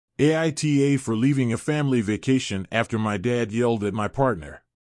AITA for leaving a family vacation after my dad yelled at my partner.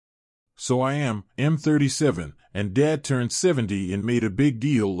 So I am 37, and Dad turned 70 and made a big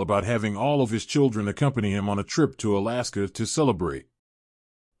deal about having all of his children accompany him on a trip to Alaska to celebrate.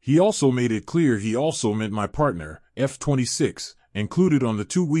 He also made it clear he also meant my partner, F26, included on the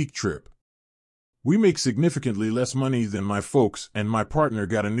 2-week trip. We make significantly less money than my folks, and my partner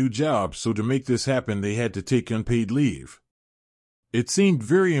got a new job, so to make this happen they had to take unpaid leave. It seemed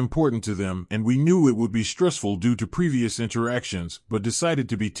very important to them, and we knew it would be stressful due to previous interactions, but decided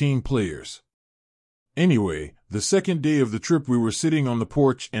to be team players. Anyway, the second day of the trip we were sitting on the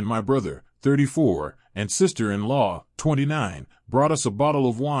porch and my brother, 34, and sister-in-law, 29, brought us a bottle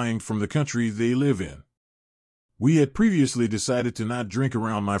of wine from the country they live in. We had previously decided to not drink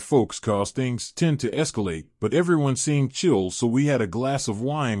around my folks cause things tend to escalate, but everyone seemed chill, so we had a glass of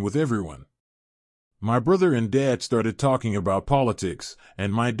wine with everyone. My brother and Dad started talking about politics,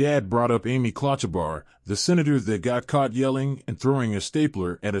 and my dad brought up Amy Klobuchar, the senator that got caught yelling and throwing a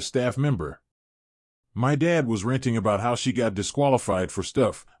stapler at a staff member. My dad was ranting about how she got disqualified for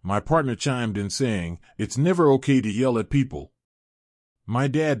stuff. My partner chimed in saying, "It's never okay to yell at people." My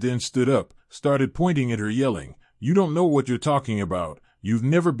dad then stood up, started pointing at her yelling, "You don't know what you're talking about, you've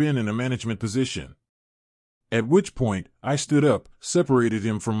never been in a management position." At which point, I stood up, separated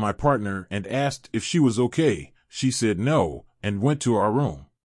him from my partner, and asked if she was okay. She said no, and went to our room.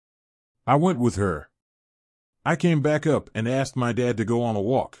 I went with her. I came back up and asked my dad to go on a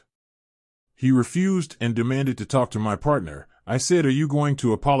walk. He refused and demanded to talk to my partner. I said, "Are you going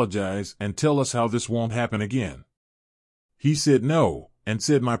to apologize and tell us how this won't happen again?" He said no, and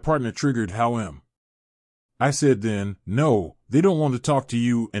said my partner triggered him. I said then, "No, they don't want to talk to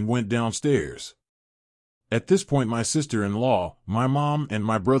you," and went downstairs. At this point my sister-in-law, my mom, and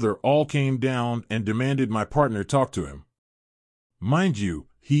my brother all came down and demanded my partner talk to him. Mind you,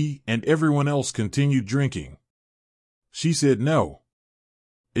 he and everyone else continued drinking. She said no.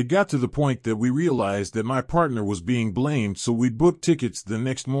 It got to the point that we realized that my partner was being blamed, so we booked tickets the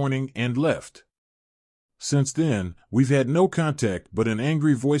next morning and left. Since then, we've had no contact but an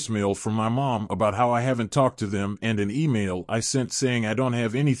angry voicemail from my mom about how I haven't talked to them and an email I sent saying I don't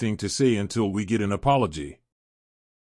have anything to say until we get an apology.